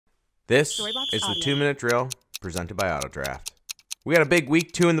This is the 2-minute drill presented by AutoDraft. We got a big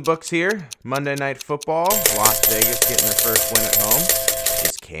week 2 in the books here. Monday Night Football, Las Vegas getting their first win at home.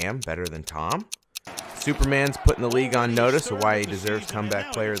 Is Cam better than Tom? Superman's putting the league on notice of why he deserves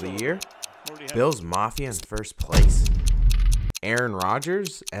Comeback Player of the Year. Bills Mafia in first place. Aaron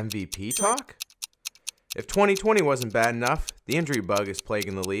Rodgers MVP talk? If 2020 wasn't bad enough, the injury bug is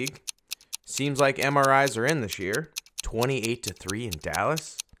plaguing the league. Seems like MRIs are in this year. 28-3 in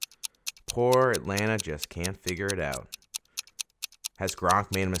Dallas. Poor Atlanta just can't figure it out. Has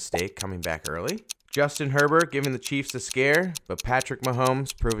Gronk made a mistake coming back early? Justin Herbert giving the Chiefs a scare, but Patrick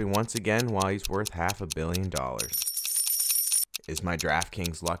Mahomes proving once again why he's worth $500 million. Is my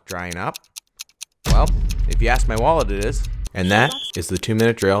DraftKings luck drying up? Well, if you ask my wallet, it is. And that is the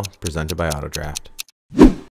 2-minute drill presented by AutoDraft.